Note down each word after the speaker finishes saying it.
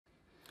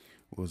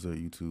What's up,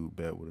 YouTube?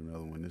 Back with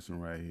another one. This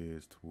one right here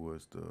is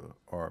towards the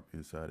ARP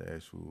inside the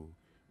actual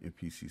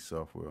MPC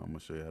software. I'm gonna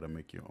show you how to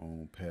make your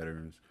own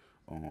patterns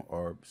on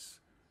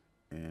ARPs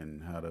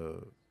and how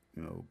to,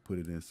 put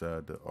it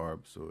inside the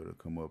ARP so it'll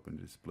come up and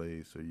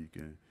display so you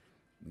can,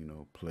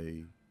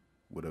 play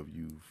whatever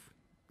you've,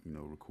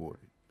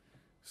 recorded.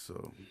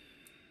 So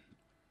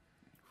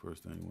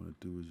first thing you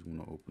want to do is you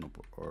want to open up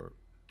an ARP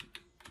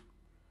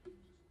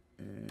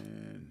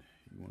and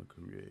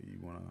you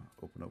want to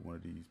open up one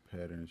of these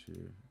patterns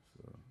here.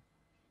 So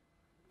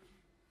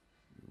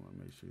you want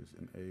to make sure it's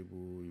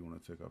enabled. You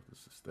want to take off the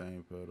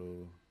sustain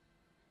pedal,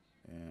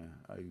 and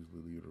I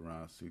usually leave it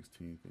around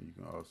 16th. And you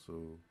can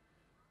also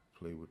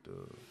play with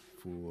the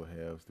full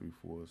halves,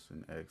 3/4,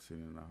 and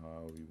accenting or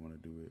however you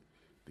want to do it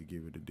to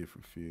give it a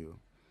different feel.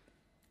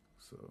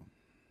 So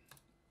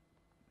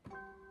you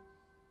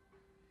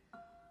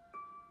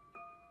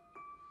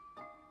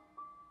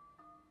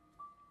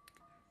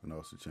can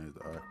also change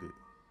the octave.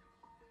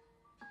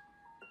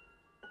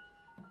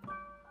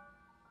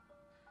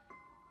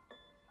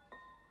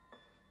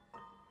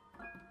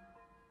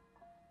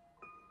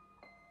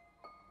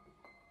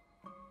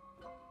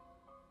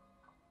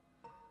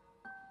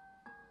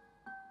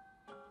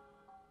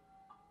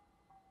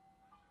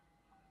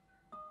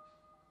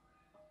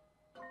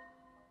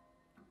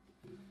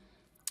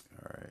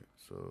 Alright,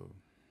 so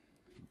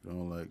if you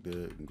don't like that,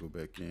 you can go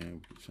back in,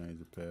 we can change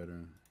the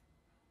pattern.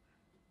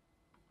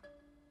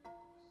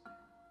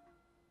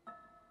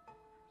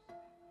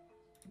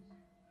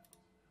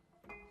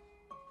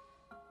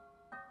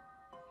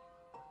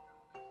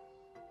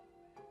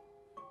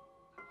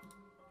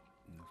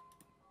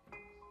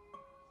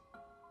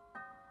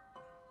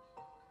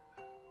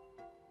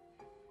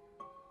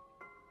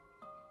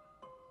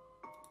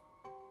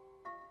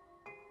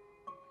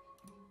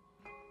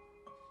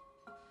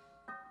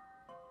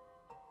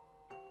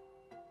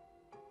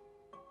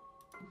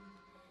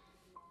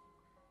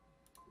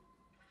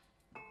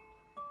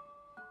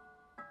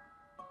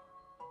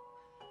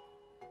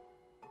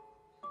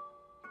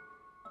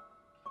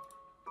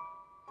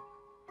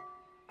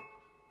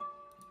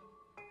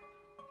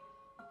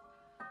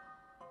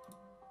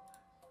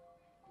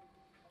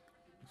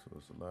 So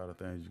it's a lot of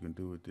things you can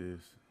do with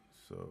this.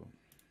 So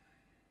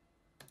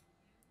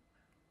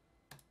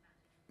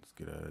let's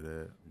get out of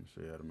that. I'm gonna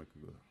show you how to make a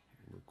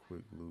little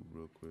quick loop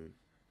real quick.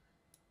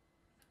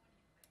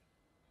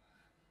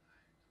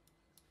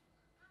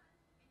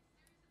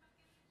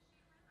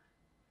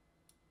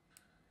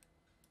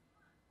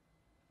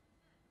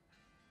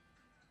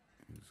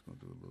 I'm just gonna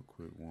do a little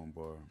quick 1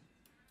 bar.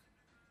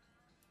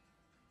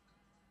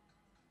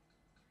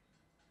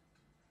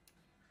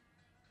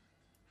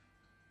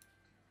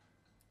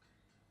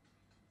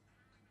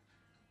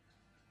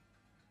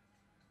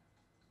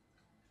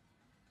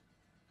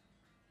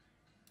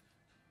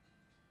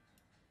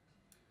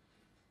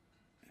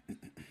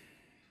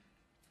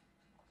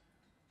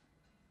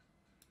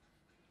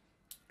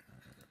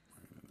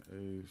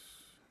 Ace.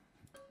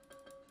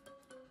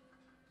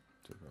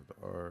 Check out the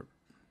art.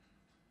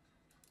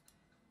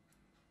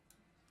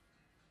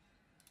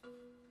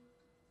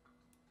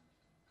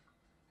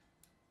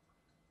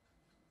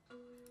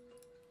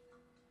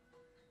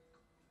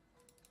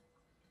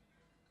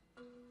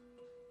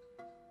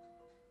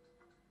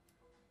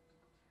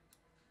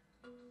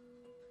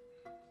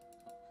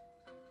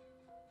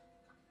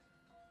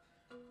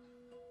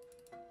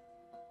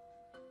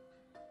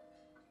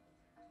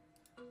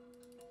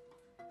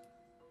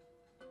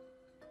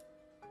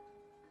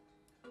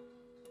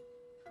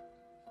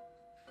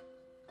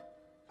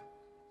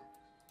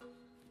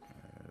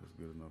 That's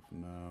good enough for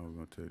now. We're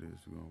gonna take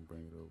this, we're gonna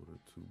bring it over to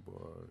 2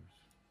 bars.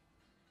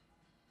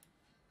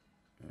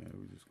 And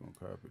we're just gonna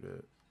copy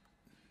that.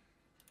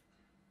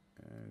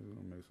 And we're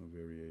gonna make some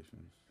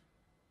variations.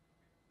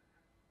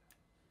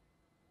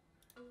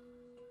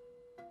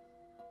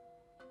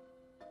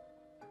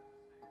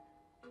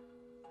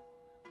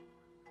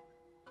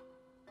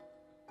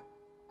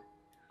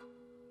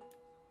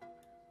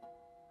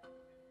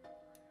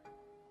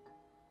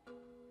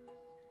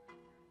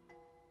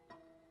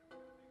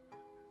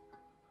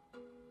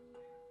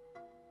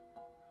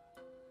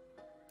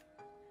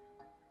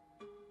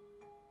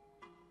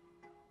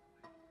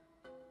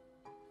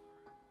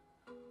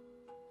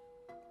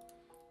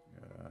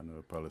 I know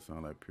it probably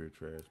sound like pure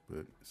trash,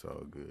 but it's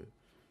all good.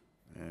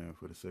 And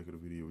for the sake of the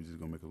video, we're just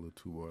gonna make a little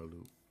 2 bar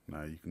loop.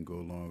 Now you can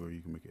go longer.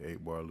 You can make an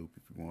 8 bar loop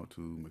if you want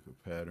to. Make a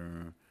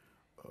pattern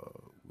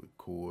with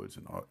chords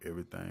and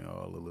everything,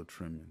 all the little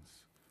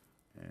trimmings,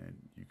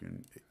 and you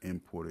can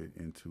import it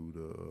into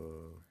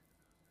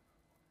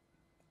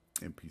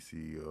the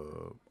MPC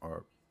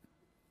ARP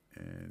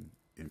and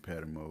in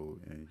pattern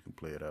mode, and you can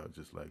play it out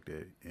just like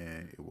that.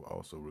 And it will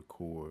also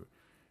record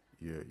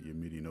your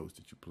MIDI notes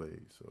that you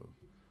played.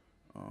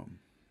 Um,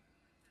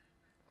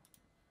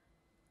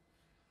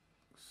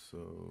 so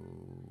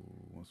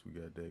once we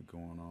got that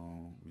going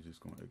on, we're just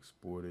gonna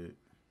export it.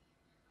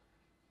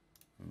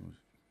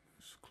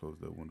 Just close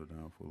that window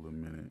down for a little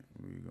minute.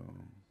 We're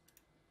gonna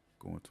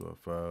go into our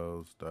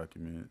files,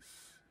 documents,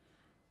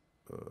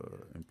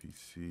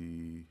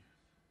 MPC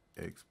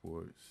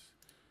exports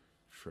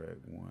track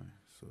 1.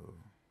 So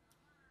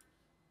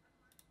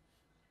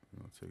we're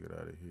gonna take it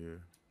out of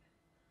here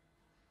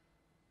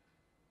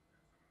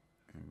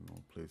and we're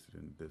gonna place it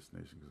in the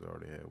destination because I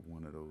already had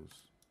one of those.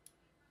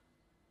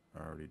 I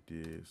already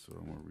did, so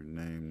I'm gonna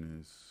rename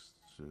this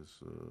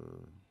just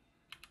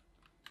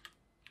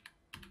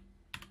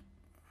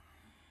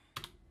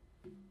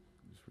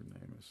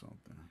rename it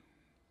something.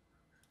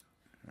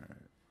 All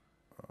right.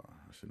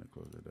 I shouldn't have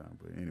closed that down,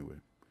 but anyway,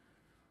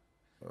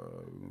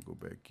 we're gonna go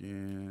back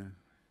in.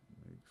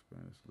 Let me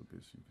expand this a little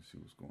bit so you can see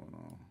what's going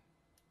on.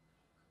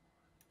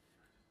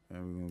 And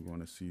we're gonna go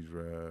into C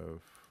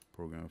drive,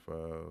 program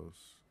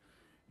files,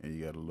 and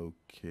you gotta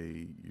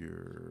locate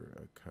your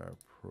Akai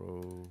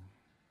Pro,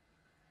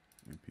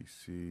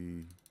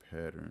 MPC,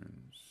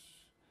 patterns,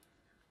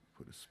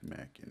 put a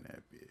smack in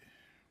that bit.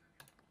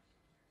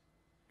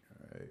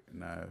 All right,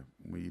 now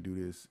when you do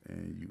this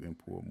and you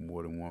import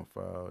more than one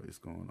file, it's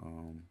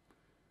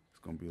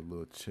gonna be a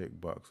little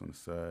checkbox on the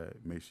side.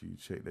 Make sure you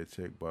check that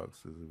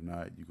checkbox, because if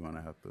not, you're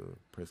gonna have to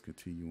press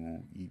continue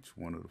on each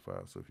one of the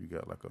files. So if you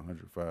got like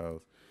 100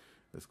 files,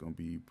 that's gonna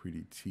be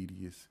pretty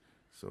tedious.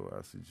 So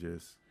I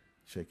suggest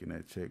checking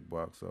that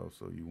checkbox off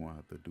so you won't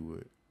have to do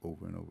it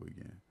over and over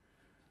again.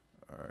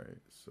 All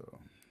right, so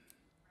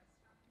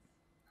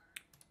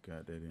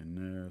got that in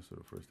there. So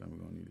the first thing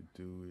we're gonna need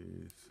to do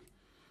is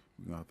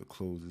we're gonna have to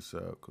close this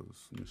out,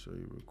 because let me show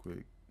you real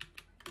quick.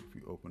 If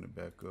you open it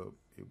back up,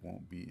 it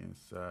won't be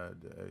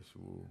inside the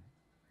actual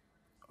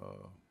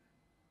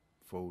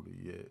folder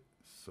yet.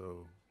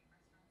 So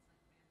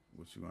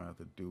what you're gonna have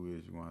to do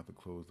is you're gonna have to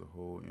close the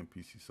whole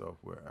MPC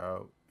software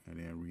out and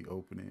then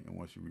reopen it. And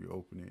once you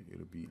reopen it,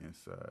 it'll be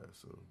inside.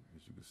 So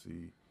as you can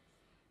see,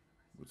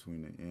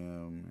 between the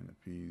M and the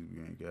P,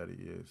 we ain't got it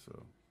yet.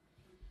 So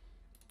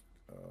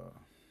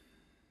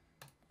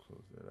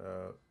close that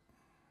out.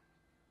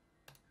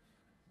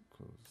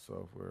 Close the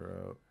software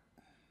out.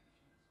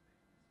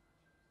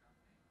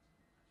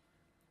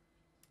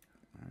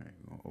 All right,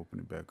 we're gonna open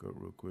it back up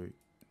real quick.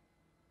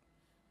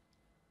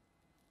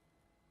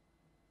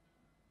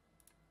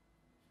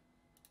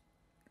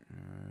 All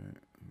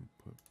right,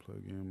 put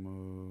plugin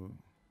mode.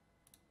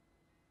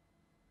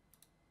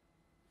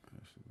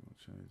 Actually, we're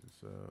gonna change this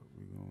out.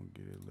 We're gonna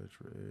get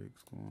Electra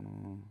X going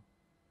on.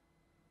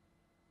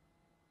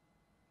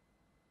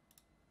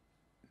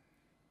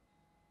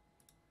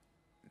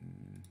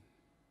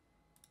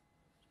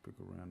 Let's pick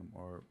a random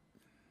ARP.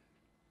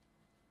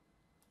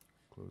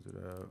 Close it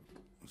out.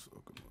 Let's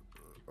open up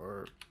the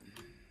ARP.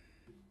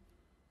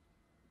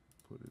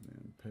 Put it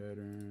in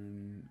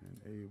pattern,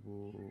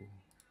 enable.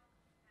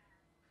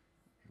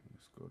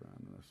 Let's go down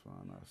and let's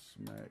find our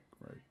smack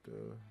right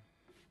there.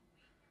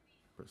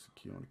 Press the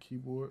key on the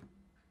keyboard.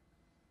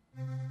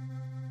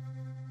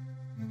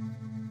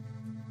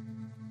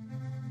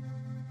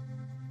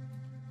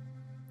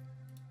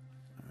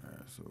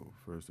 Alright, so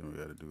first thing we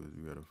gotta do is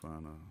we gotta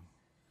find a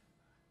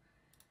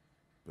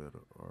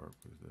better ARP,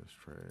 because that's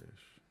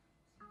trash.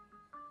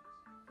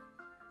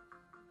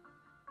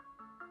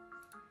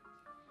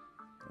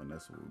 And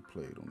that's what we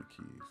played on the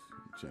keys.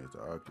 Change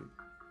the octave.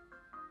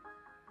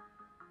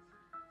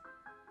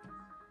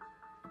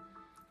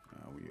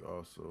 Now we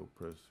also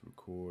press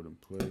record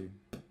and play.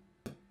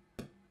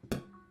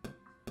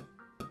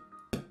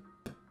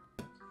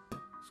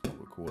 It's gonna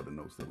record the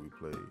notes that we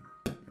played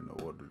in the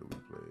order that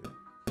we played.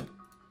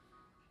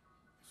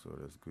 So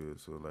that's good.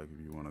 So like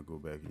if you wanna go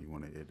back and you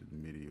wanna edit the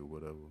MIDI or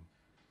whatever,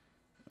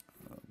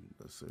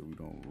 let's say we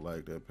don't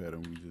like that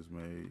pattern we just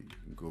made, you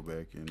can go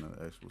back in the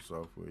actual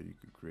software, you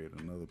can create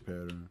another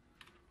pattern.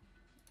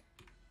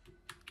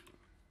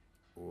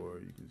 Or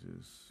you can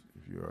just,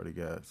 if you already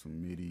got some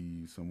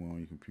MIDI somewhere on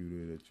your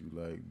computer that you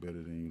like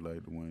better than you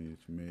like the one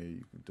that you made,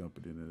 you can dump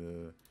it into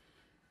there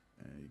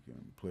and you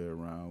can play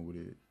around with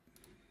it.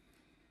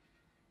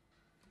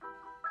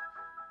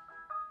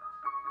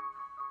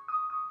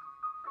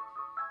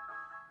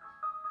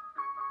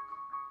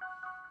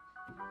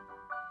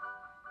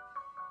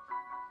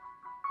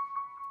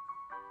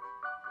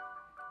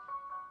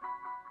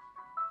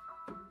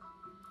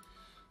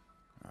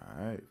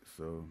 Alright,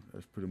 so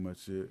that's pretty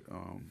much it.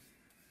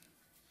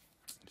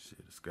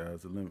 Shit, the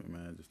sky's the limit,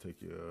 man. Just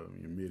take your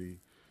MIDI,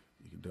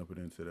 you can dump it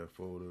into that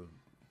folder.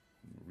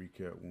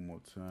 Recap one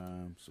more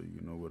time so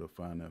you know where to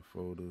find that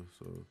folder.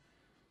 So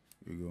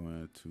you go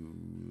into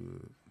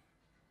your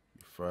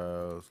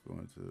files, go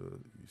into your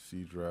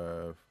C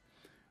drive.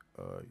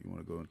 You want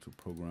to go into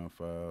program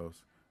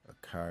files,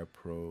 Akai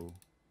Pro,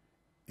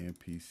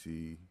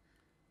 MPC,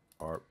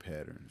 ARP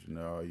patterns. You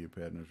know all your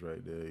patterns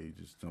right there. You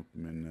just dump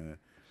them in there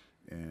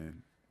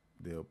and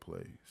they'll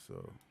play.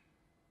 So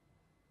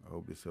I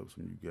hope this helps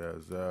some of you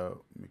guys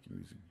out, make your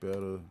music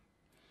better.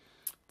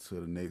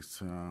 Till the next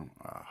time,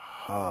 I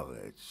holla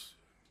at you.